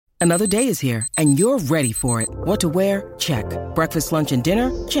Another day is here, and you're ready for it. What to wear? Check. Breakfast, lunch, and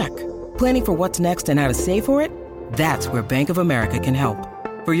dinner? Check. Planning for what's next and how to save for it? That's where Bank of America can help.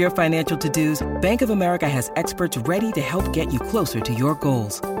 For your financial to-dos, Bank of America has experts ready to help get you closer to your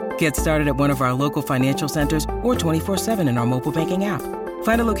goals. Get started at one of our local financial centers or 24/7 in our mobile banking app.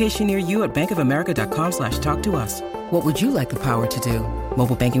 Find a location near you at bankofamerica.com/talktous. What would you like the power to do?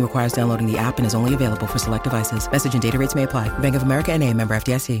 Mobile banking requires downloading the app and is only available for select devices. Message and data rates may apply. Bank of America N.A., member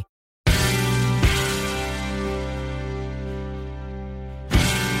FDIC.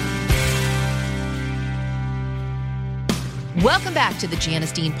 Welcome back to the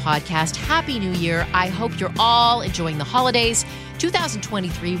Janice Dean Podcast. Happy New Year. I hope you're all enjoying the holidays.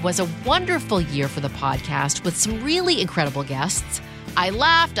 2023 was a wonderful year for the podcast with some really incredible guests. I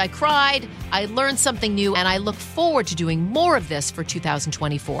laughed, I cried, I learned something new, and I look forward to doing more of this for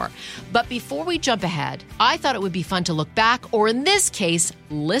 2024. But before we jump ahead, I thought it would be fun to look back, or in this case,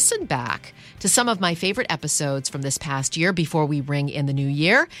 listen back to some of my favorite episodes from this past year before we ring in the new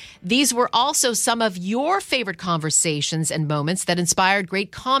year. These were also some of your favorite conversations and moments that inspired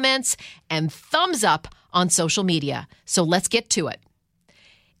great comments and thumbs up on social media. So let's get to it.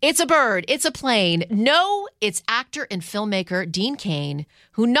 It's a bird, it's a plane. No, it's actor and filmmaker Dean Cain,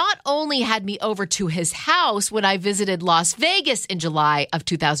 who not only had me over to his house when I visited Las Vegas in July of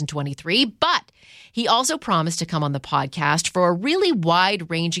 2023, but he also promised to come on the podcast for a really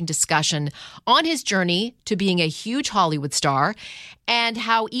wide-ranging discussion on his journey to being a huge Hollywood star and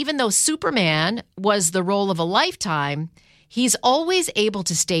how even though Superman was the role of a lifetime, he's always able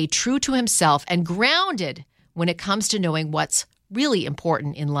to stay true to himself and grounded when it comes to knowing what's really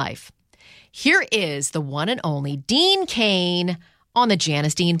important in life. Here is the one and only Dean Cain on the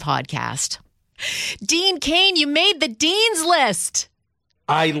Janice Dean Podcast. Dean Cain, you made the Dean's List.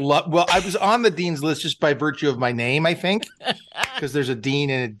 I was on the Dean's List just by virtue of my name, I think, because there's a Dean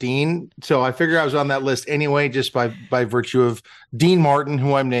and a Dean. So I figured I was on that list anyway, just by virtue of Dean Martin,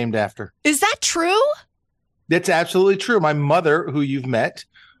 who I'm named after. Is that true? That's absolutely true. My mother, who you've met,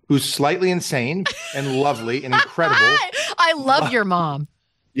 who's slightly insane and lovely and incredible. I love your mom.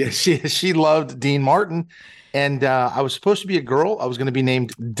 Yeah, she loved Dean Martin. And I was supposed to be a girl. I was going to be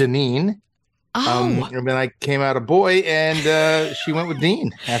named Deneen. And then I came out a boy, and she went with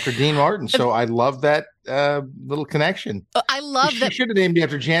Dean after Dean Martin. So I love that little connection. I love that. She should have named me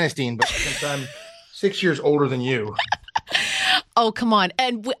after Janice Dean, but since I'm 6 years older than you. Oh, come on.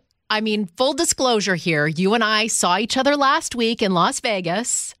 And I mean, full disclosure here, you and I saw each other last week in Las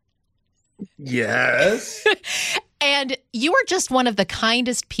Vegas. Yes. And you are just one of the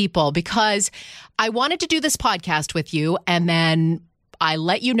kindest people because I wanted to do this podcast with you. And then I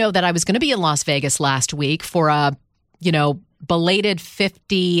let you know that I was going to be in Las Vegas last week for a, belated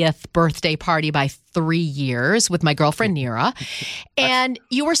 50th birthday party by 3 years with my girlfriend, Nira. And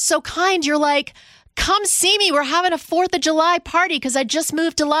you were so kind. You're like, come see me. We're having a 4th of July party because I just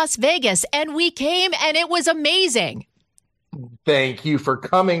moved to Las Vegas. And we came and it was amazing. Thank you for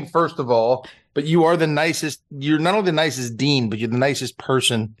coming, first of all. But you are the nicest. You're not only the nicest Dean, but you're the nicest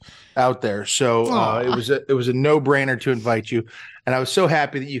person out there. So it was a no-brainer to invite you. And I was so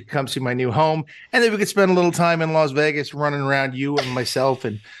happy that you could come see my new home. And then we could spend a little time in Las Vegas running around, you and myself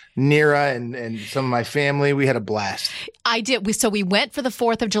and Nira and some of my family. We had a blast. I did. So we went for the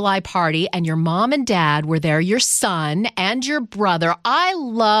 4th of July party and your mom and dad were there, your son and your brother. I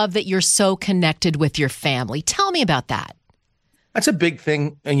love that you're so connected with your family. Tell me about that. That's a big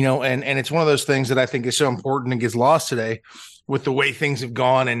thing, and it's one of those things that I think is so important and gets lost today with the way things have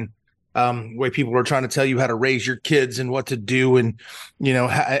gone and way people are trying to tell you how to raise your kids and what to do and,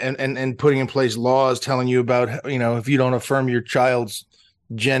 and putting in place laws telling you about, if you don't affirm your child's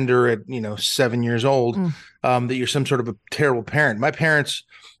gender at, 7 years old, that you're some sort of a terrible parent. My parents,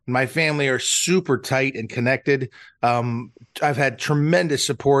 my family are super tight and connected. I've had tremendous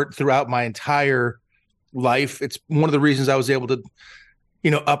support throughout my entire life. It's one of the reasons I was able to,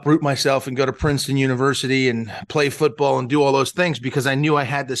 uproot myself and go to Princeton University and play football and do all those things because I knew I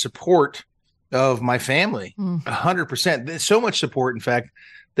had the support of my family, 100%. There's so much support, in fact,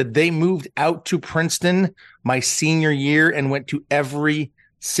 that they moved out to Princeton my senior year and went to every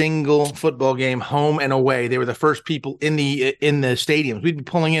single football game, home and away. They were the first people in the stadiums. We'd be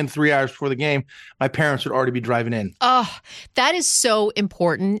pulling in 3 hours before the game. My parents would already be driving in. Oh, that is so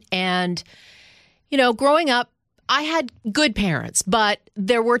important. And growing up, I had good parents, but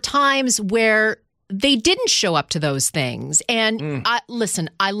there were times where they didn't show up to those things. And listen,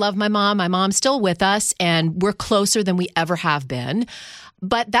 I love my mom. My mom's still with us, and we're closer than we ever have been.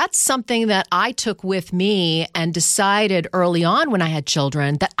 But that's something that I took with me and decided early on when I had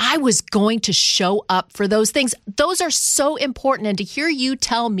children that I was going to show up for those things. Those are so important. And to hear you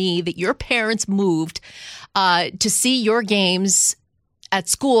tell me that your parents moved to see your games at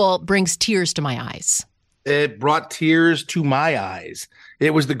school brings tears to my eyes. It brought tears to my eyes.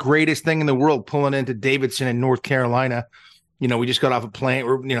 It was the greatest thing in the world pulling into Davidson in North Carolina. You know, we just got off a plane,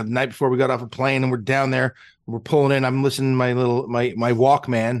 or, you know, the night before we got off a plane, and we're down there. We're pulling in. I'm listening to my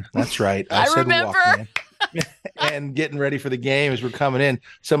Walkman. That's right. I said remember. Walkman. And getting ready for the game as we're coming in.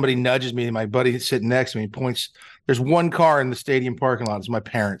 Somebody nudges me. My buddy sitting next to me points. There's one car in the stadium parking lot. It's my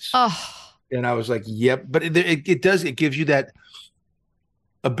parents. Oh. And I was like, yep. But it gives you that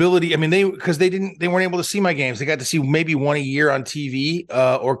ability. I mean, they weren't able to see my games. They got to see maybe one a year on TV,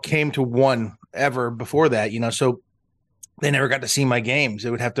 or came to one ever before that, you know. So they never got to see my games.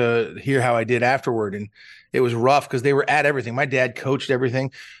 They would have to hear how I did afterward. And it was rough because they were at everything. My dad coached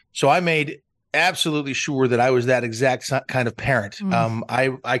everything. So I made absolutely sure that I was that exact kind of parent.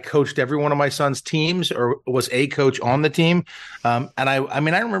 I coached every one of my son's teams, or was a coach on the team. And I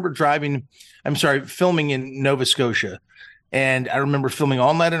remember filming in Nova Scotia. And I remember filming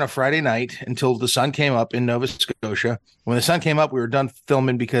all night on a Friday night until the sun came up in Nova Scotia. When the sun came up, we were done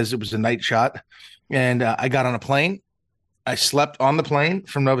filming because it was a night shot. And I got on a plane. I slept on the plane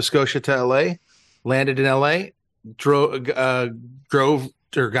from Nova Scotia to LA, landed in LA, drove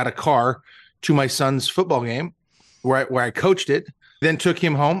or got a car to my son's football game where I coached it, then took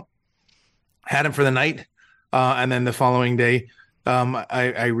him home, had him for the night. And then the following day,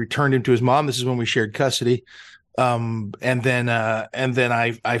 I returned him to his mom. This is when we shared custody. And then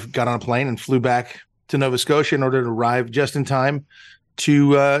I got on a plane and flew back to Nova Scotia in order to arrive just in time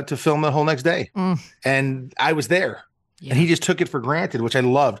to film the whole next day. And I was there. Yeah. And he just took it for granted, which I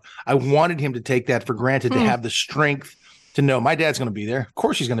loved. I wanted him to take that for granted, to have the strength to know my dad's going to be there. Of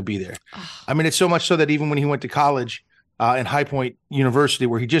course he's going to be there. I mean, it's so much so that even when he went to college in High Point University,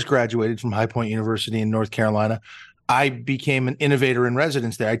 where he just graduated from High Point University in North Carolina, I became an innovator in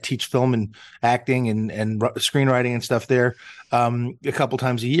residence there. I teach film and acting and screenwriting and stuff there a couple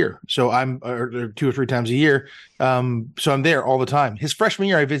times a year. So or 2 or 3 times a year. So I'm there all the time. His freshman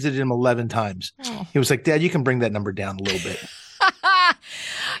year, I visited him 11 times. Oh. He was like, Dad, you can bring that number down a little bit.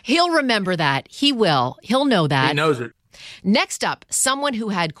 He'll remember that. He will. He'll know that. He knows it. Next up, someone who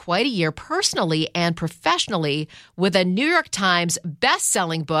had quite a year personally and professionally with a New York Times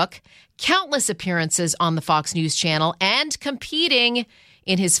best-selling book, countless appearances on the Fox News Channel, and competing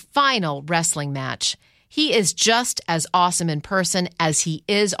in his final wrestling match. He is just as awesome in person as he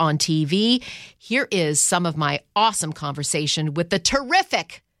is on TV. Here is some of my awesome conversation with the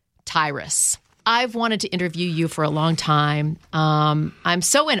terrific Tyrus. I've wanted to interview you for a long time. I'm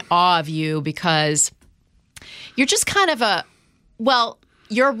so in awe of you because you're just kind of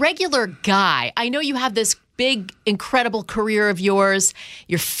you're a regular guy. I know you have this big, incredible career of yours.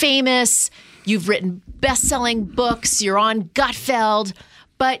 You're famous. You've written best-selling books. You're on Gutfeld.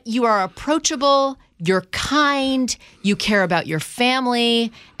 But you are approachable. You're kind. You care about your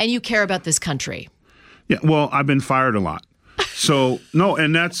family. And you care about this country. Yeah, well, I've been fired a lot. So, no,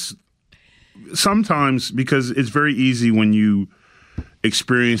 and that's sometimes because it's very easy when you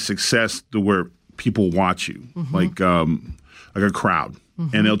experience success to where people watch you, like a crowd,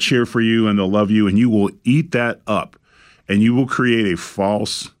 and they'll cheer for you and they'll love you, and you will eat that up, and you will create a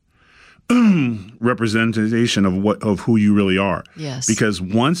false representation of who you really are. Yes. Because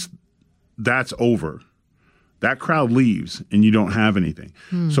once that's over, that crowd leaves and you don't have anything.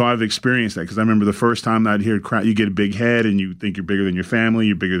 So I've experienced that because I remember the first time I'd hear a crowd, you get a big head and you think you're bigger than your family,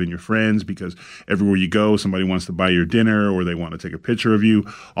 you're bigger than your friends because everywhere you go, somebody wants to buy your dinner or they want to take a picture of you.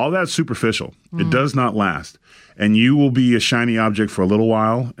 All that's superficial. It does not last. And you will be a shiny object for a little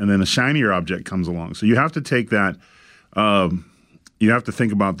while and then a shinier object comes along. So you have to take that, you have to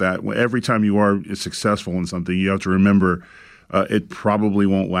think about that. Every time you are successful in something, you have to remember it probably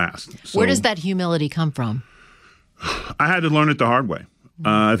won't last. So, where does that humility come from? I had to learn it the hard way.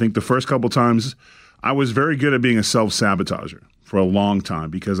 I think the first couple times I was very good at being a self-sabotager for a long time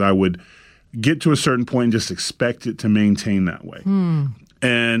because I would get to a certain point and just expect it to maintain that way.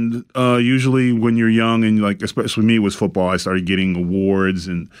 And usually when you're young and like, especially me, it was football, I started getting awards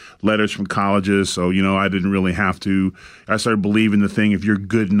and letters from colleges. So, I didn't really have to. I started believing the thing, if you're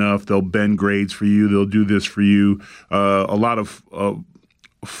good enough, they'll bend grades for you. They'll do this for you. A lot of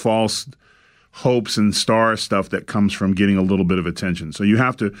false hopes and star stuff that comes from getting a little bit of attention. So you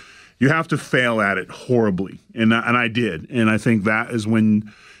have to fail at it horribly. And I did. And I think that is when,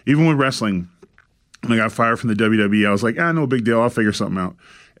 even with wrestling, when I got fired from the WWE, I was like, no big deal. I'll figure something out.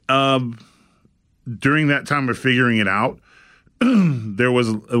 During that time of figuring it out,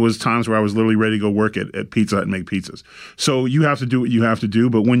 it was times where I was literally ready to go work at Pizza Hut and make pizzas. So you have to do what you have to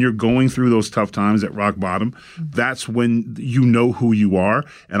do. But when you're going through those tough times at rock bottom, that's when you know who you are.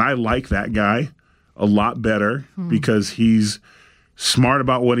 And I like that guy a lot better because he's smart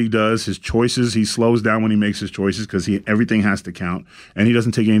about what he does, his choices. He slows down when he makes his choices because everything has to count, and he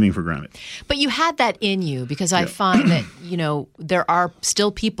doesn't take anything for granted. But you had that in you because I find that, there are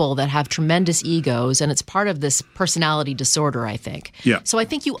still people that have tremendous egos, and it's part of this personality disorder, I think. Yeah. So I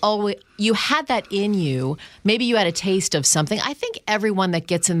think you had that in you. Maybe you had a taste of something. I think everyone that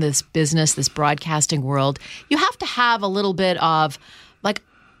gets in this business, this broadcasting world, you have to have a little bit of, like,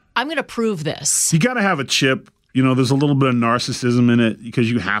 I'm going to prove this. You got to have a chip. There's a little bit of narcissism in it because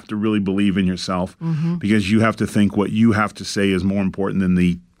you have to really believe in yourself because you have to think what you have to say is more important than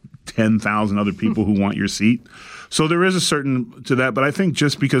the 10,000 other people who want your seat. So there is a certain to that. But I think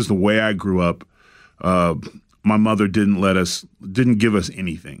just because the way I grew up, my mother didn't give us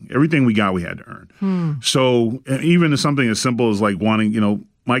anything. Everything we got, we had to earn. So even something as simple as like wanting,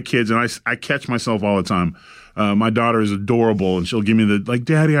 my kids, and I catch myself all the time. My daughter is adorable, and she'll give me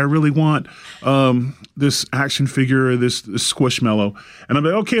Daddy, I really want this action figure, this Squishmallow. And I'm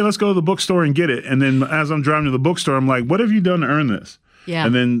like, okay, let's go to the bookstore and get it. And then as I'm driving to the bookstore, I'm like, what have you done to earn this? Yeah.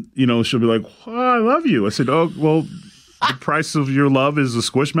 And then, she'll be like, I love you. I said, oh, well, the price of your love is a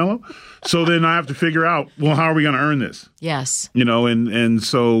Squishmallow. So then I have to figure out, well, how are we going to earn this? Yes. And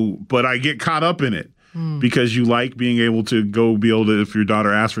so, but I get caught up in it. Because you like being able to if your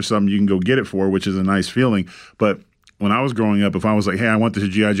daughter asks for something, you can go get it for her, which is a nice feeling. But when I was growing up, if I was like, hey, I want this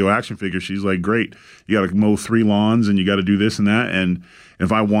G.I. Joe action figure, she's like, great. You got to mow 3 lawns and you got to do this and that. And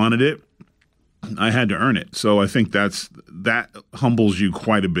if I wanted it, I had to earn it. So I think that humbles you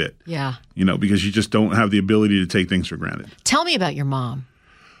quite a bit. Yeah. Because you just don't have the ability to take things for granted. Tell me about your mom.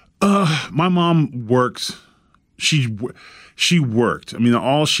 My mom worked. She worked. I mean,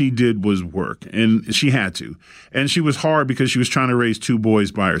 all she did was work, and she had to. And she was hard because she was trying to raise 2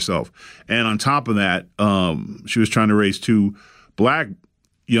 boys by herself. And on top of that, she was trying to raise 2 black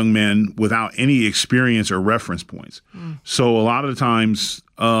young men without any experience or reference points. So a lot of the times,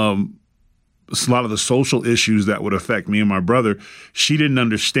 a lot of the social issues that would affect me and my brother, she didn't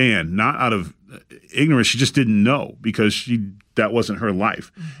understand, not out of ignorance. She just didn't know because that wasn't her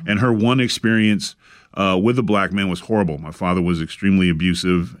life. And her one experience with a black man was horrible. My father was extremely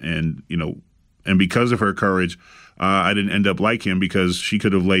abusive, and because of her courage, I didn't end up like him because she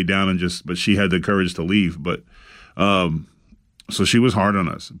could have laid down but she had the courage to leave. But so she was hard on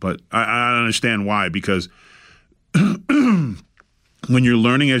us. But I understand why, because when you're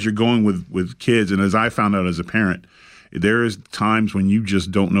learning as you're going with kids, and as I found out as a parent, there is times when you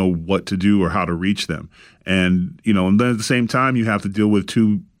just don't know what to do or how to reach them. And, and then at the same time, you have to deal with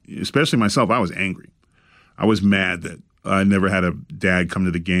 2, especially myself. I was angry. I was mad that I never had a dad come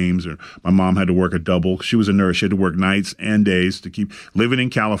to the games, or my mom had to work a double. She was a nurse. She had to work nights and days to keep living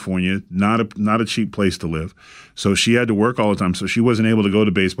in California, not a cheap place to live. So she had to work all the time. So she wasn't able to go to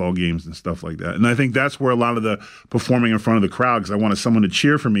baseball games and stuff like that. And I think that's where a lot of the performing in front of the crowd, because I wanted someone to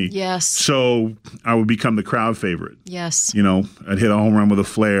cheer for me. Yes. So I would become the crowd favorite. Yes. I'd hit a home run with a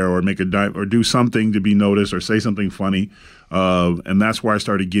flare or make a dive or do something to be noticed or say something funny. And that's where I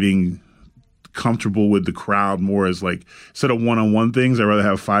started getting comfortable with the crowd more as like, instead of one-on-one things, I'd rather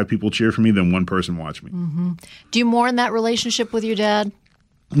have 5 people cheer for me than 1 person watch me. Do you mourn that relationship with your dad?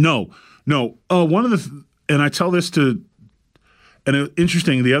 No. One of and I tell this to, and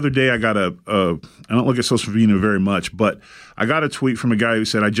interesting, the other day I got I don't look at social media very much, but I got a tweet from a guy who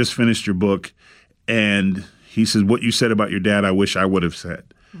said, I just finished your book, and he said, what you said about your dad, I wish I would have said.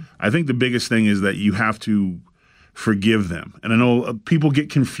 I think the biggest thing is that you have to forgive them. And I know people get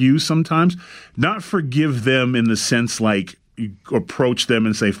confused sometimes. Not forgive them in the sense like you approach them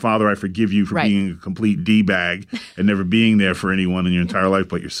and say, Father, I forgive you for being a complete D-bag and never being there for anyone in your entire life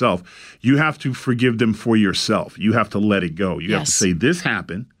but yourself. You have to forgive them for yourself. You have to let it go. You have to say, this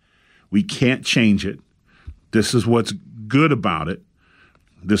happened. We can't change it. This is what's good about it.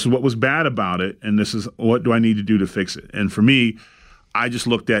 This is what was bad about it. And this is what do I need to do to fix it. And for me, I just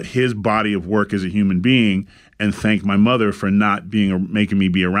looked at his body of work as a human being and thanked my mother for not making me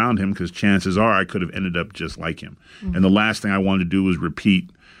be around him, because chances are I could have ended up just like him. And the last thing I wanted to do was repeat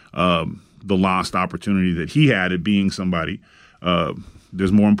the lost opportunity that he had at being somebody.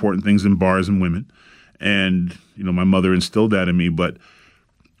 There's more important things than bars and women. And, my mother instilled that in me. But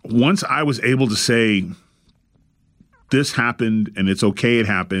once I was able to say, this happened and it's okay it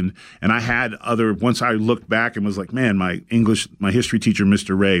happened. And I had once I looked back and was like, man, my history teacher,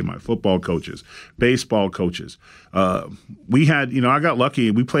 Mr. Ray, my football coaches, baseball coaches, we had, I got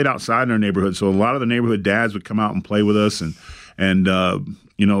lucky. We played outside in our neighborhood. So a lot of the neighborhood dads would come out and play with us and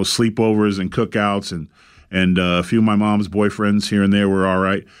sleepovers and cookouts and a few of my mom's boyfriends here and there were all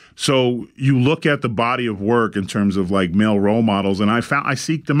right. So you look at the body of work in terms of like male role models, and I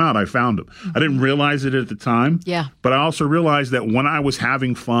seeked them out. I found them. I didn't realize it at the time. Yeah. But I also realized that when I was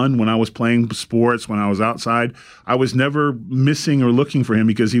having fun, when I was playing sports, when I was outside, I was never missing or looking for him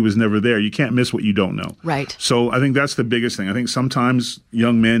because he was never there. You can't miss what you don't know. Right. So I think that's the biggest thing. I think sometimes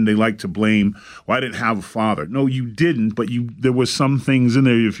young men, they like to blame, well, I didn't have a father. No, you didn't, but there was some things in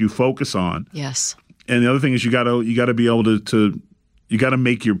there if you focus on. Yes. And the other thing is you got to be able to you got to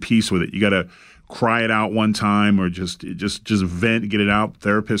make your peace with it. You got to cry it out one time or just vent, get it out.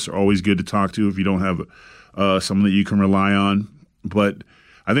 Therapists are always good to talk to if you don't have someone that you can rely on. But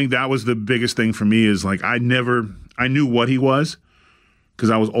I think that was the biggest thing for me is like I knew what he was because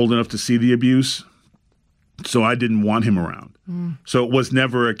I was old enough to see the abuse. So I didn't want him around. So it was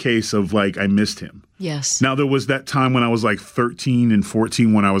never a case of like I missed him. Yes. Now there was that time when I was like 13 and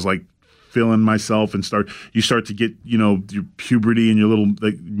 14 when I was like feeling myself and you start to get, your puberty and your little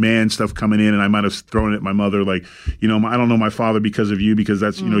like man stuff coming in. And I might have thrown it at my mother, like, I don't know my father because of you, because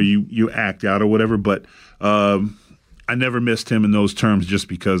that's, you act out or whatever. But I never missed him in those terms just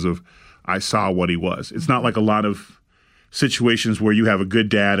because of I saw what he was. It's not like a lot of situations where you have a good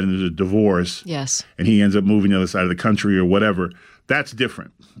dad and there's a divorce. Yes. And he ends up moving to the other side of the country or whatever. That's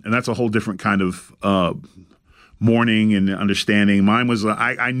different. And that's a whole different kind of mourning and understanding. Mine was,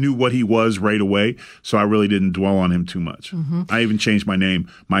 I knew what he was right away, so I really didn't dwell on him too much. Mm-hmm. I even changed my name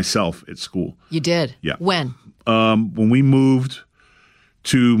myself at school. You did? Yeah. When? When we moved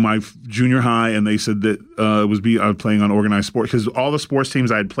to my junior high, and they said that I was playing on organized sports, because all the sports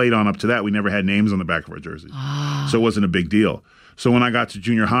teams I had played on up to that, we never had names on the back of our jerseys. So it wasn't a big deal. So when I got to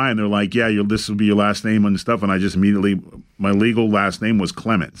junior high, and they're like, yeah, this will be your last name and stuff, and I just immediately, my legal last name was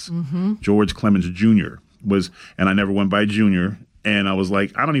Clements, George Clements Jr. And I never went by Junior, and I was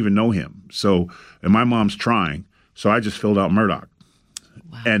like, I don't even know him. So, and my mom's trying, so I just filled out Murdoch.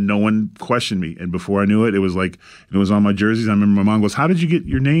 Wow. And no one questioned me. And before I knew it, it was like, it was on my jerseys. I remember my mom goes, how did you get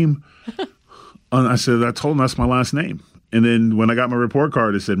your name? And I said, I told them that's my last name. And then when I got my report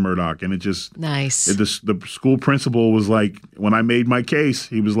card, it said Murdoch. And it just, nice. The school principal was like, when I made my case,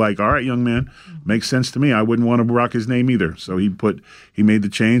 he was like, all right, young man, makes sense to me. I wouldn't want to rock his name either. So he made the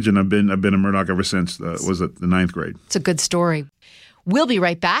change, and I've been a Murdoch ever since. Was it the 9th grade? It's a good story. We'll be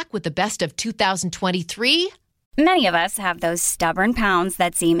right back with the best of 2023. Many of us have those stubborn pounds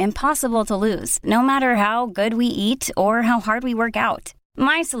that seem impossible to lose, no matter how good we eat or how hard we work out.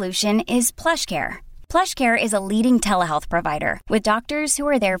 My solution is PlushCare. PlushCare is a leading telehealth provider with doctors who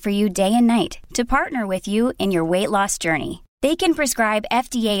are there for you day and night to partner with you in your weight loss journey. They can prescribe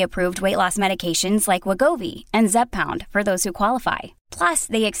FDA-approved weight loss medications like Wegovy and Zepbound for those who qualify. Plus,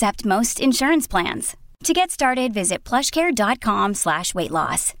 they accept most insurance plans. To get started, visit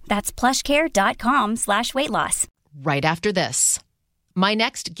plushcare.com/weightloss. That's plushcare.com/weightloss. Right after this. My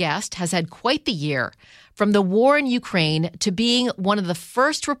next guest has had quite the year, from the war in Ukraine to being one of the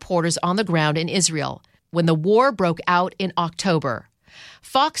first reporters on the ground in Israel when the war broke out in October.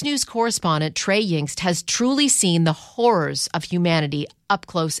 Fox News correspondent Trey Yingst has truly seen the horrors of humanity up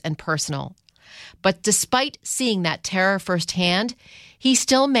close and personal. But despite seeing that terror firsthand, he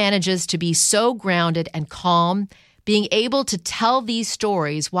still manages to be so grounded and calm, being able to tell these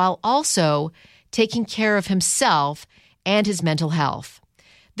stories while also taking care of himself and his mental health.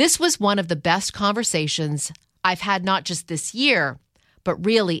 This was one of the best conversations I've had not just this year, but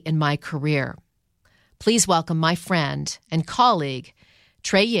really in my career. Please welcome my friend and colleague,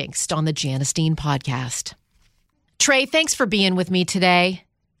 Trey Yingst, on the Janice Dean podcast. Trey, thanks for being with me today.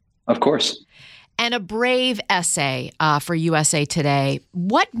 Of course. And a brave essay for USA Today.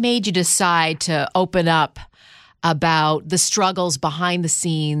 What made you decide to open up about the struggles behind the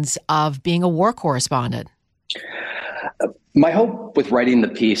scenes of being a war correspondent? My hope with writing the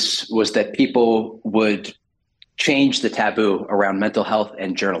piece was that people would change the taboo around mental health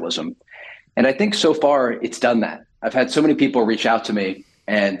and journalism. And I think so far it's done that. I've had so many people reach out to me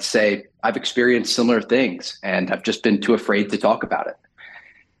and say, I've experienced similar things and I've just been too afraid to talk about it.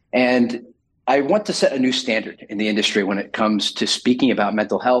 And I want to set a new standard in the industry when it comes to speaking about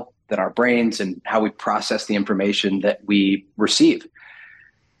mental health and our brains and how we process the information that we receive.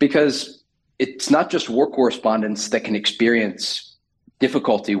 Because it's not just war correspondents that can experience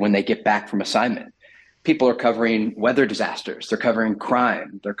difficulty when they get back from assignment. People are covering weather disasters, they're covering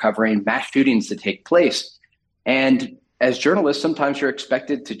crime, they're covering mass shootings that take place. And as journalists, sometimes you're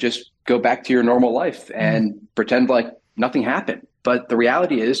expected to just go back to your normal life and pretend like nothing happened. But the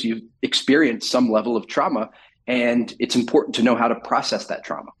reality is you've experienced some level of trauma, and it's important to know how to process that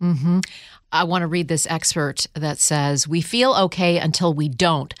trauma. Mm-hmm. I want to read this excerpt that says, "We feel okay until we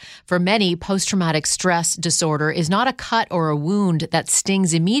don't. For many, post-traumatic stress disorder is not a cut or a wound that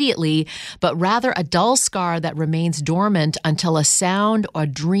stings immediately, but rather a dull scar that remains dormant until a sound, a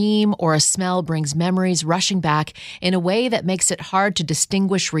dream, or a smell brings memories rushing back in a way that makes it hard to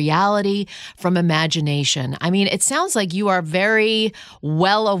distinguish reality from imagination." I mean, it sounds like you are very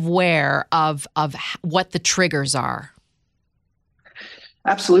well aware of what the triggers are.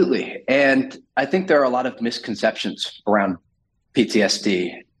 Absolutely. And I think there are a lot of misconceptions around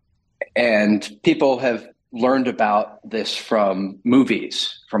PTSD. And people have learned about this from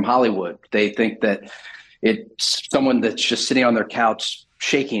movies, from Hollywood. They think that it's someone that's just sitting on their couch,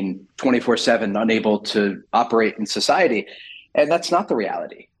 shaking 24/7, unable to operate in society. And that's not the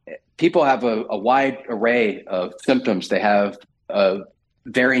reality. People have a wide array of symptoms. They have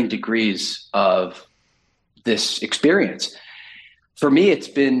varying degrees of this experience. For me, it's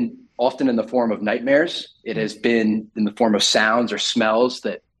been often in the form of nightmares. It has been in the form of sounds or smells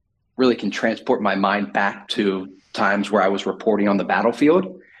that really can transport my mind back to times where I was reporting on the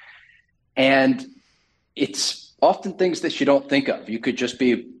battlefield. And it's often things that you don't think of. You could just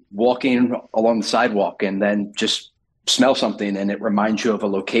be walking along the sidewalk and then just smell something, and it reminds you of a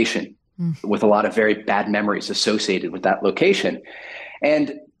location with a lot of very bad memories associated with that location.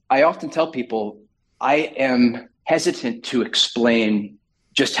 And I often tell people I am hesitant to explain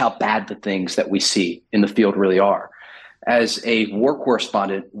just how bad the things that we see in the field really are. As a war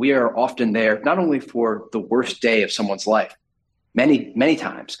correspondent, we are often there not only for the worst day of someone's life, many, many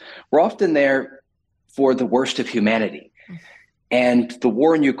times, we're often there for the worst of humanity. And the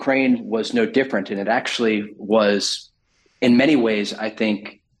war in Ukraine was no different. And it actually was, in many ways, I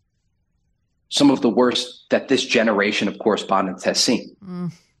think, some of the worst that this generation of correspondents has seen.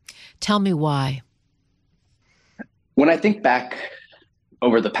 Tell me why. When I think back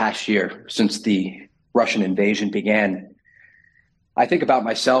over the past year since the Russian invasion began, I think about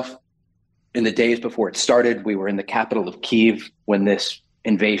myself in the days before it started. We were in the capital of Kyiv when this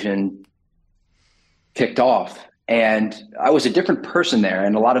invasion kicked off, and I was a different person there.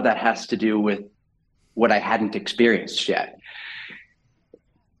 And a lot of that has to do with what I hadn't experienced yet.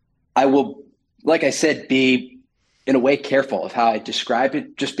 I will, like I said, be in a way careful of how I describe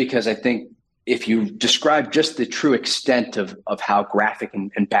it, just because I think if you describe just the true extent of how graphic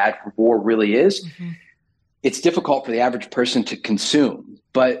and bad war really is, it's difficult for the average person to consume.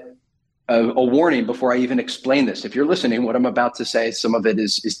 But a warning before I even explain this: if you're listening, what I'm about to say, some of it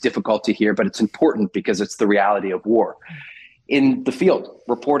is difficult to hear, but it's important because it's the reality of war. In the field,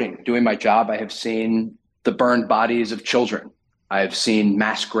 reporting, doing my job, I have seen the burned bodies of children. I have seen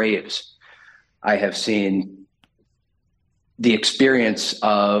mass graves. I have seen the experience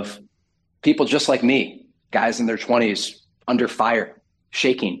of people just like me, guys in their 20s, under fire,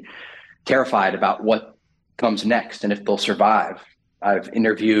 shaking, terrified about what comes next and if they'll survive. I've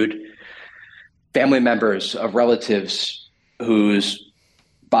interviewed family members of relatives whose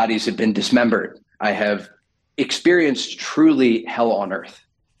bodies have been dismembered. I have experienced truly hell on earth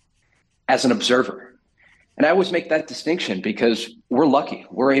as an observer. And I always make that distinction because we're lucky.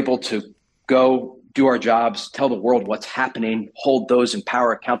 We're able to go do our jobs, tell the world what's happening, hold those in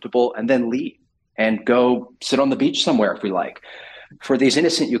power accountable, and then leave and go sit on the beach somewhere if we like. For these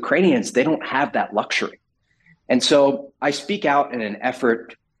innocent Ukrainians, they don't have that luxury. And so I speak out in an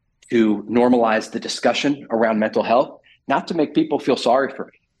effort to normalize the discussion around mental health, not to make people feel sorry for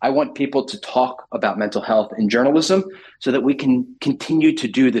me. I want people to talk about mental health in journalism so that we can continue to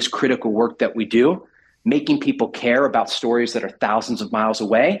do this critical work that we do, making people care about stories that are thousands of miles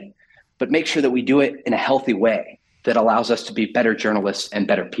away, but make sure that we do it in a healthy way that allows us to be better journalists and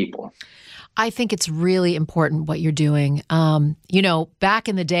better people. I think it's really important what you're doing. Back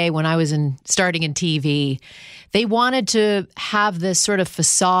in the day when I was starting in TV, they wanted to have this sort of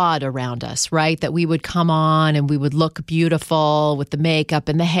facade around us, right? That we would come on and we would look beautiful with the makeup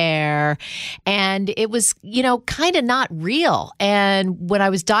and the hair. And it was, kind of not real. And when I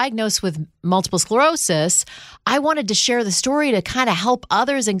was diagnosed with multiple sclerosis, I wanted to share the story to kind of help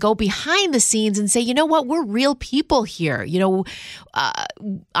others and go behind the scenes and say, you know what, we're real people here.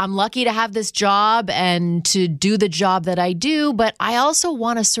 I'm lucky to have this job and to do the job that I do, but I also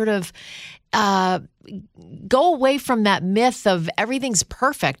want to sort of go away from that myth of everything's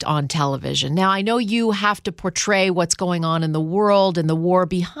perfect on television. Now, I know you have to portray what's going on in the world and the war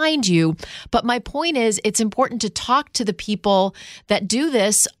behind you, but my point is it's important to talk to the people that do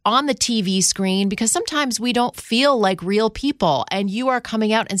this on the TV screen, because sometimes we don't feel like real people, and you are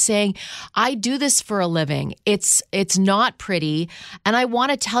coming out and saying, I do this for a living. It's not pretty, and I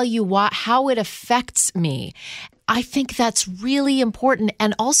want to tell you how it affects me. I think that's really important,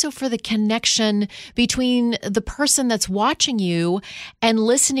 and also for the connection between the person that's watching you and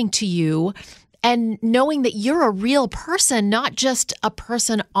listening to you and knowing that you're a real person, not just a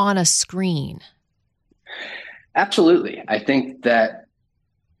person on a screen. Absolutely. I think that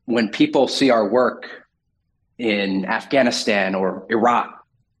when people see our work in Afghanistan or Iraq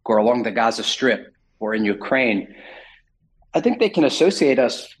or along the Gaza Strip or in Ukraine, I think they can associate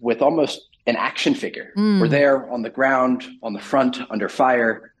us with almost an action figure. We're there on the ground, on the front, under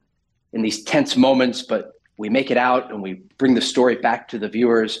fire, in these tense moments, but we make it out and we bring the story back to the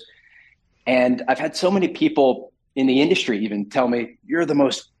viewers. And I've had so many people in the industry even tell me, you're the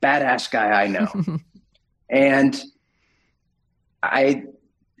most badass guy I know. And I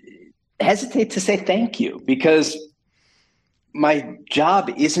hesitate to say thank you, because my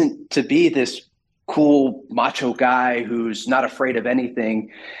job isn't to be this cool macho guy who's not afraid of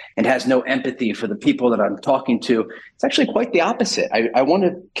anything and has no empathy for the people that I'm talking to. It's actually quite the opposite. I want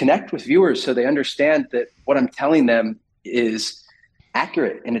to connect with viewers so they understand that what I'm telling them is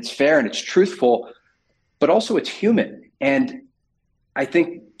accurate and it's fair and it's truthful, but also it's human. And I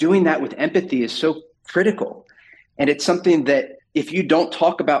think doing that with empathy is so critical. And it's something that if you don't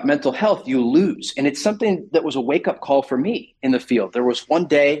talk about mental health, you lose. And it's something that was a wake-up call for me in the field. There was one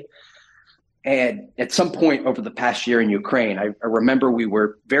day, and at some point over the past year in Ukraine, I remember we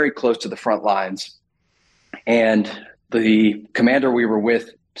were very close to the front lines, and the commander we were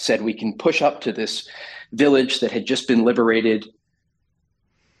with said we can push up to this village that had just been liberated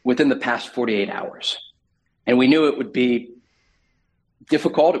within the past 48 hours. And we knew it would be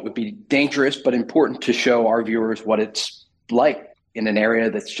difficult, it would be dangerous, but important to show our viewers what it's like in an area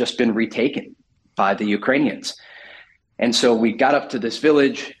that's just been retaken by the Ukrainians. And so we got up to this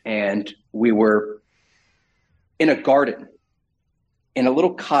village, and we were in a garden, in a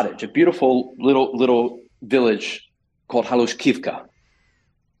little cottage, a beautiful little village called Halushkivka.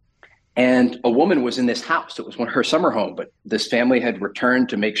 And a woman was in this house. It was her summer home, but this family had returned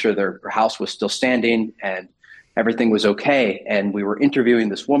to make sure their house was still standing and everything was okay. And we were interviewing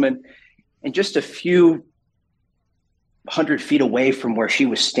this woman, and just a few 100 feet away from where she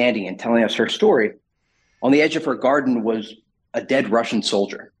was standing and telling us her story, on the edge of her garden was a dead Russian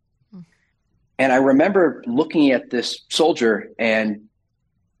soldier. And I remember looking at this soldier and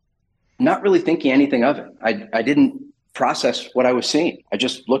not really thinking anything of it. I didn't process what I was seeing. I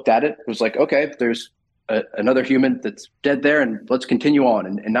just looked at it. It was like, okay, there's another human that's dead there, and let's continue on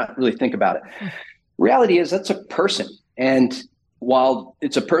and not really think about it. Reality is that's a person. And while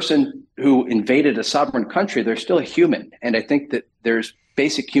it's a person who invaded a sovereign country, they're still a human. And I think that there's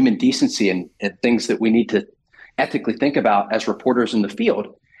basic human decency and things that we need to ethically think about as reporters in the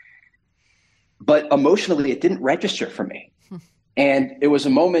field. But emotionally, it didn't register for me. And it was a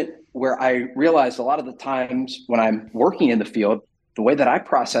moment where I realized a lot of the times when I'm working in the field, the way that I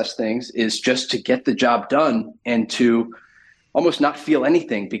process things is just to get the job done and to almost not feel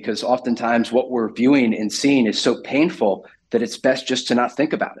anything, because oftentimes what we're viewing and seeing is so painful that it's best just to not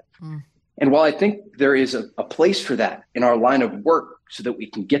think about it. And while I think there is a place for that in our line of work so that we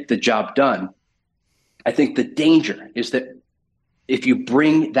can get the job done, I think the danger is that if you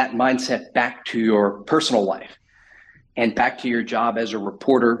bring that mindset back to your personal life and back to your job as a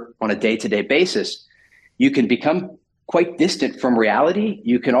reporter on a day-to-day basis, you can become quite distant from reality.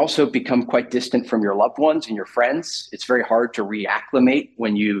 You can also become quite distant from your loved ones and your friends. It's very hard to reacclimate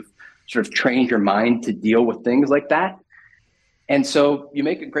when you've sort of trained your mind to deal with things like that. And so you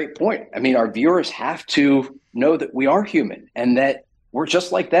make a great point. I mean, our viewers have to know that we are human and that we're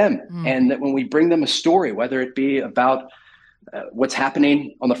just like them. And that when we bring them a story, whether it be about what's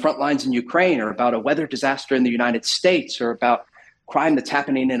happening on the front lines in Ukraine, or about a weather disaster in the United States, or about crime that's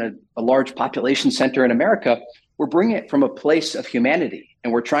happening in a large population center in America, we're bringing it from a place of humanity.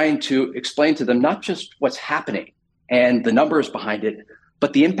 And we're trying to explain to them not just what's happening and the numbers behind it,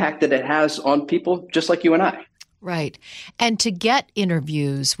 but the impact that it has on people just like you and I. Right. And to get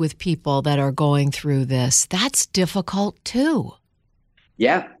interviews with people that are going through this, that's difficult too.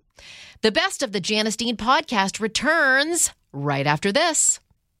 Yeah. The Best of the Janice Dean podcast returns right after this.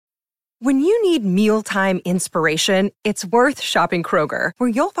 When you need mealtime inspiration, it's worth shopping Kroger, where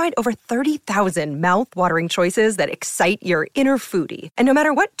you'll find over 30,000 mouth-watering choices that excite your inner foodie. And no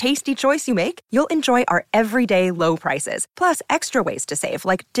matter what tasty choice you make, you'll enjoy our everyday low prices, plus extra ways to save,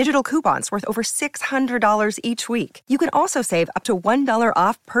 like digital coupons worth over $600 each week. You can also save up to $1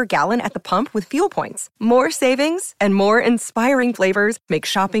 off per gallon at the pump with fuel points. More savings and more inspiring flavors make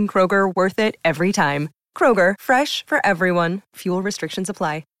shopping Kroger worth it every time. Kroger, fresh for everyone. Fuel restrictions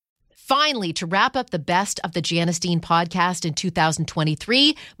apply. Finally, to wrap up the best of the Janice Dean podcast in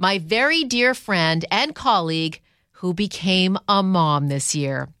 2023, my very dear friend and colleague who became a mom this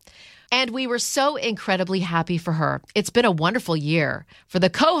year. And we were so incredibly happy for her. It's been a wonderful year. For the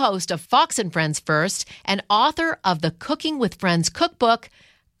co-host of Fox and Friends First and author of the Cooking with Friends cookbook,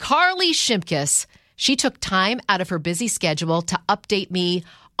 Carly Shimkus, she took time out of her busy schedule to update me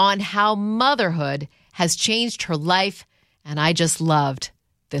on how motherhood has changed her life, and I just loved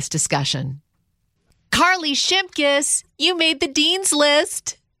this discussion. Carly Shimkus, you made the Dean's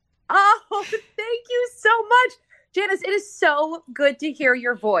List. Oh, thank you so much. Janice, it is so good to hear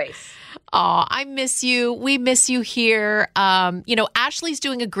your voice. Oh, I miss you. We miss you here. Ashley's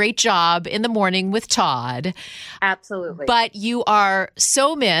doing a great job in the morning with Todd. Absolutely. But you are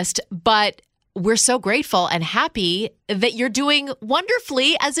so missed, but we're so grateful and happy that you're doing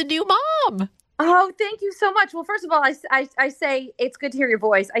wonderfully as a new mom. Oh, thank you so much. Well, first of all, I say it's good to hear your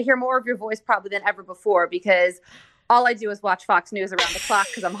voice. I hear more of your voice probably than ever before because all I do is watch Fox News around the clock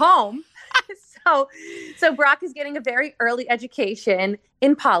because I'm home. So Brock is getting a very early education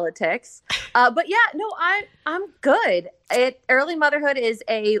in politics. But yeah, no, I'm good. Early motherhood is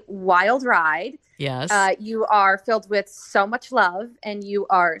a wild ride. Yes. You are filled with so much love and you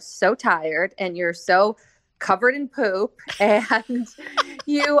are so tired and you're so covered in poop and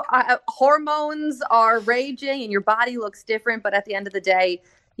hormones are raging and your body looks different. But at the end of the day,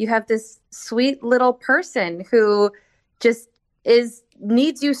 you have this sweet little person who just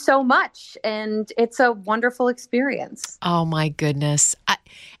needs you so much. And it's a wonderful experience. Oh my goodness.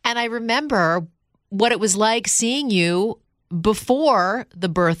 I remember what it was like seeing you before the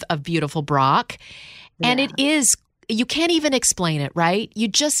birth of beautiful Brock. Yeah. And you can't even explain it, right?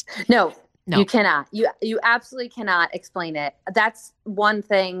 No. You cannot. You absolutely cannot explain it. That's one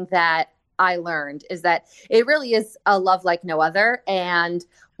thing that I learned is that it really is a love like no other. And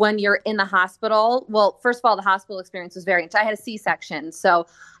when you're in the hospital, well, first of all, the hospital experience was very intense. I had a C-section. So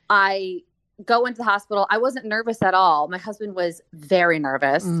I go into the hospital. I wasn't nervous at all. My husband was very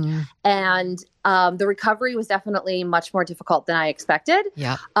nervous. And the recovery was definitely much more difficult than I expected.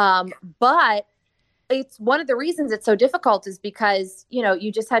 Yeah. But it's one of the reasons it's so difficult is because,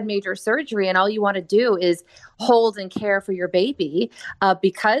 you just had major surgery and all you want to do is hold and care for your baby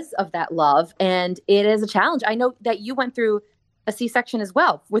because of that love. And it is a challenge. I know that you went through a C-section as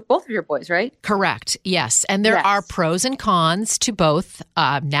well with both of your boys, right? Correct. Yes. And there are pros and cons to both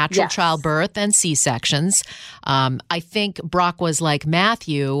natural childbirth and C-sections. I think Brock was like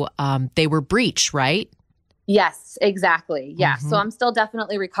Matthew. They were breech, right? Yes, exactly. Yeah. Mm-hmm. So I'm still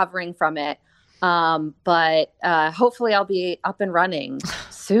definitely recovering from it. But hopefully I'll be up and running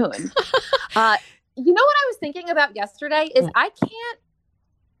soon. You know what I was thinking about yesterday is I can't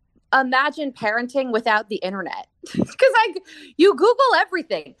imagine parenting without the internet because you Google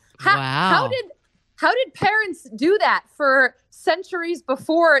everything. How did parents do that for centuries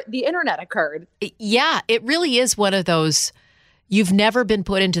before the internet occurred? Yeah, it really is one of those. You've never been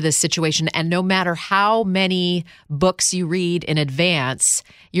put into this situation, and no matter how many books you read in advance,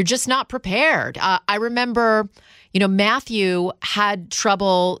 you're just not prepared. I remember, Matthew had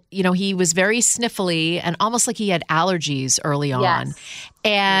trouble, he was very sniffly and almost like he had allergies early on.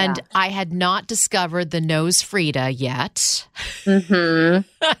 And I had not discovered the nose Frida yet,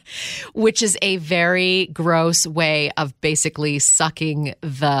 which is a very gross way of basically sucking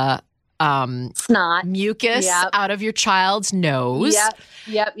the snot, mucus out of your child's nose.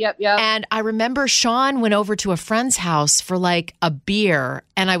 Yep. And I remember Sean went over to a friend's house for like a beer,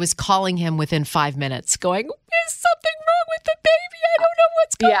 and I was calling him within 5 minutes going, is something wrong with the baby? I don't know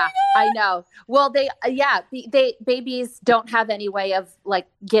what's going on. I know. Well, babies don't have any way of like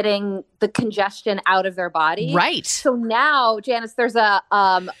getting the congestion out of their body. Right. So now, Janice, there's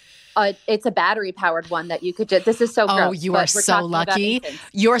it's a battery powered one that you could just, this is so gross. Oh, you are so lucky.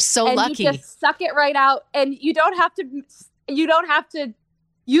 You're so lucky. You just suck it right out and you don't have to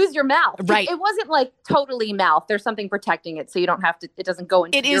use your mouth. Right. It wasn't like totally mouth. There's something protecting it. So you don't have to, it doesn't go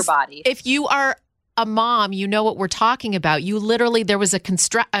into your body. If you are a mom, you know what we're talking about. You literally, there was a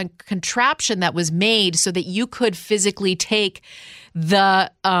contraption that was made so that you could physically take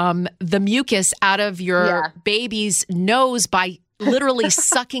the mucus out of your baby's nose by literally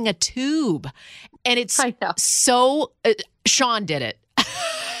sucking a tube. And it's so, Sean did it.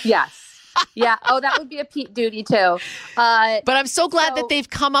 Yes. Yeah. Oh, that would be a Pete duty too. But I'm so glad that they've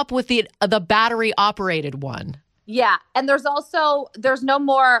come up with the battery operated one. Yeah. And there's no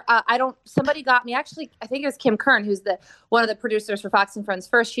more, somebody got me, actually, I think it was Kim Kern, who's one of the producers for Fox and Friends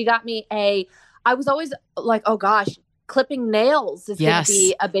First. She got me I was always like, oh gosh, clipping nails is going to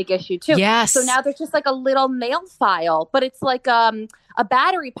be a big issue too. Yes. So now there's just like a little nail file, but it's like a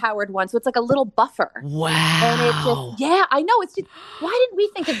battery powered one. So it's like a little buffer. Wow. And it just, I know. It's just, why didn't we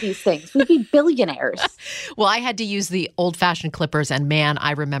think of these things? We'd be billionaires. Well, I had to use the old fashioned clippers, and man,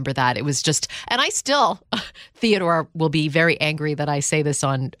 I remember that. It was just, and I still, Theodore will be very angry that I say this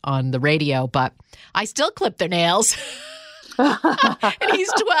on the radio, but I still clip their nails. And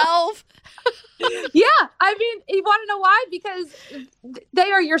he's 12. Yeah. I mean, you want to know why? Because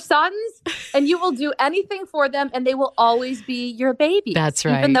they are your sons and you will do anything for them and they will always be your baby. That's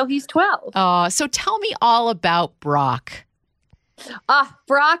right. Even though he's 12. So tell me all about Brock.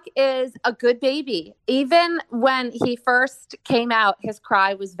 Brock is a good baby. Even when he first came out, his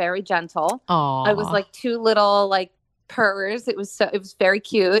cry was very gentle. Aww. I was like two little like purrs. It was very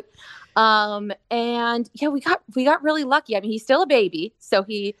cute. And yeah, we got really lucky. I mean, he's still a baby, so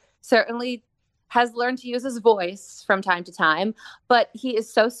he certainly has learned to use his voice from time to time, but he is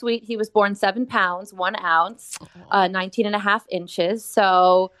so sweet. He was born 7 pounds, 1 ounce, 19 and a half inches.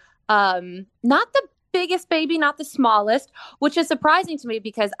 So, not the biggest baby, not the smallest, which is surprising to me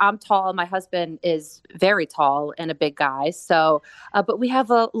because I'm tall. My husband is very tall and a big guy. So, but we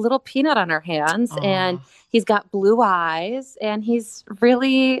have a little peanut on our hands. Aww. And he's got blue eyes and he's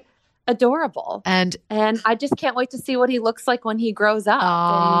really adorable. And I just can't wait to see what he looks like when he grows up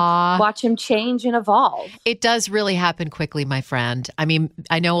and watch him change and evolve. It does really happen quickly, my friend. I mean,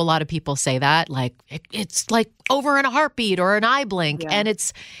 I know a lot of people say that, like it's like over in a heartbeat or an eye blink. Yeah. And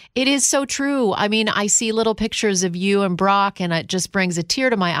it is so true. I mean, I see little pictures of you and Brock and it just brings a tear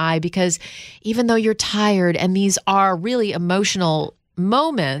to my eye because even though you're tired and these are really emotional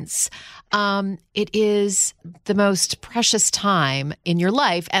moments, it is the most precious time in your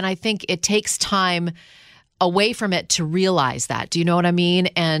life. And I think it takes time away from it to realize that. Do you know what I mean?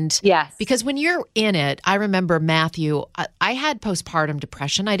 And yes, because when you're in it, I remember Matthew, I had postpartum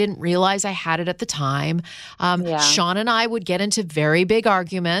depression. I didn't realize I had it at the time. Sean and I would get into very big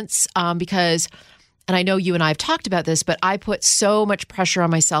arguments because, and I know you and I have talked about this, but I put so much pressure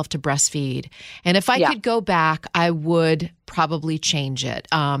on myself to breastfeed. And if I could go back, I would probably change it.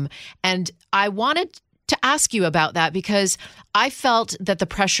 And I wanted to ask you about that because I felt that the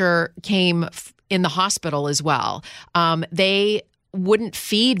pressure came in the hospital as well. They wouldn't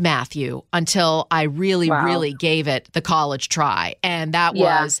feed Matthew until I really gave it the college try. And that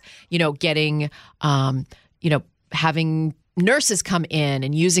was, getting, having nurses come in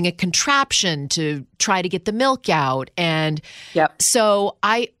and using a contraption to try to get the milk out. And so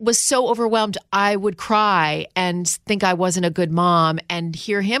I was so overwhelmed, I would cry and think I wasn't a good mom and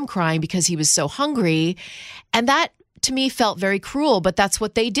hear him crying because he was so hungry. And that to me felt very cruel, but that's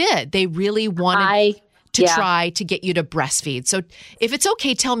what they did. They really wanted to try to get you to breastfeed. So if it's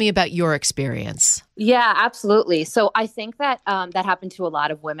okay, tell me about your experience. Yeah, absolutely. So I think that that happened to a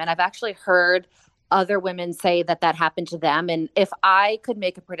lot of women. I've actually heard other women say that happened to them. And if I could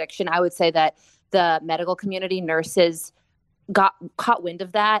make a prediction, I would say that the medical community, nurses caught wind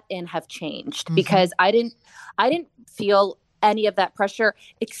of that and have changed because I didn't feel any of that pressure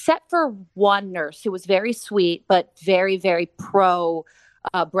except for one nurse who was very sweet, but very, very pro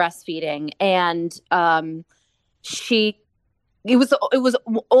breastfeeding. And it was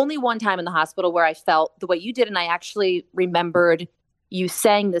only one time in the hospital where I felt the way you did. And I actually remembered you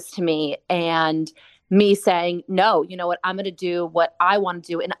saying this to me and me saying, no, you know what, I'm going to do what I want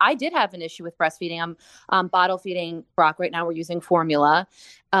to do. And I did have an issue with breastfeeding. I'm bottle feeding Brock right now. We're using formula.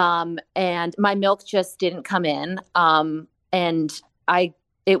 And my milk just didn't come in. And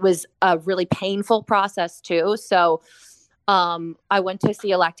it was a really painful process too. So I went to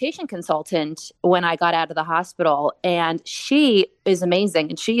see a lactation consultant when I got out of the hospital, and she is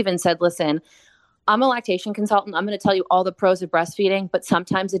amazing. And she even said, listen, I'm a lactation consultant. I'm going to tell you all the pros of breastfeeding, but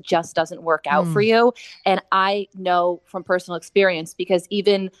sometimes it just doesn't work out for you. And I know from personal experience, because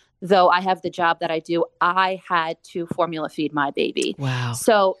even though I have the job that I do, I had to formula feed my baby. Wow.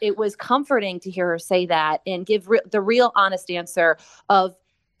 So it was comforting to hear her say that and give the real honest answer of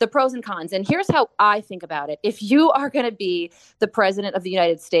the pros and cons. And here's how I think about it. If you are going to be the president of the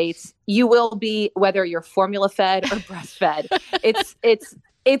United States, you will be, whether you're formula fed or breastfed.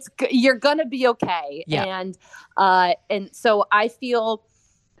 You're going to be okay. Yeah. And so I feel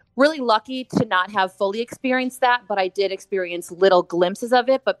really lucky to not have fully experienced that, but I did experience little glimpses of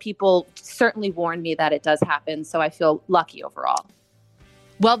it. But people certainly warned me that it does happen. So I feel lucky overall.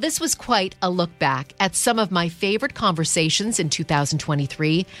 Well, this was quite a look back at some of my favorite conversations in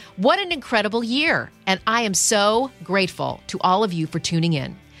 2023. What an incredible year. And I am so grateful to all of you for tuning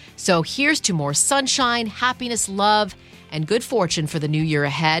in. So here's to more sunshine, happiness, love, and good fortune for the new year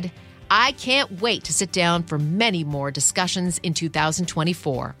ahead. I can't wait to sit down for many more discussions in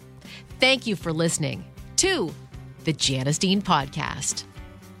 2024. Thank you for listening to the Janice Dean Podcast.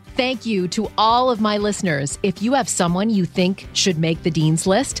 Thank you to all of my listeners. If you have someone you think should make the Dean's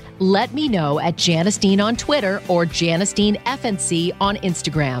List, let me know at Janice Dean on Twitter or Janice Dean FNC on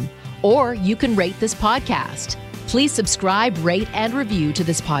Instagram. Or you can rate this podcast. Please subscribe, rate, and review to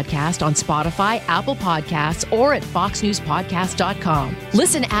this podcast on Spotify, Apple Podcasts, or at foxnewspodcast.com.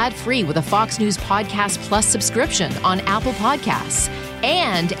 Listen ad-free with a Fox News Podcast Plus subscription on Apple Podcasts.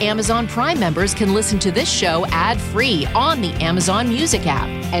 And Amazon Prime members can listen to this show ad-free on the Amazon Music app.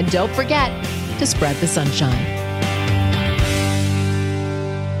 And don't forget to spread the sunshine.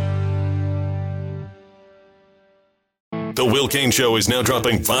 The Will Cain Show is now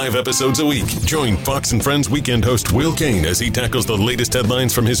dropping 5 episodes a week. Join Fox and Friends weekend host Will Cain as he tackles the latest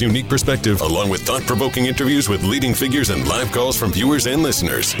headlines from his unique perspective, along with thought-provoking interviews with leading figures and live calls from viewers and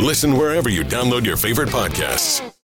listeners. Listen wherever you download your favorite podcasts.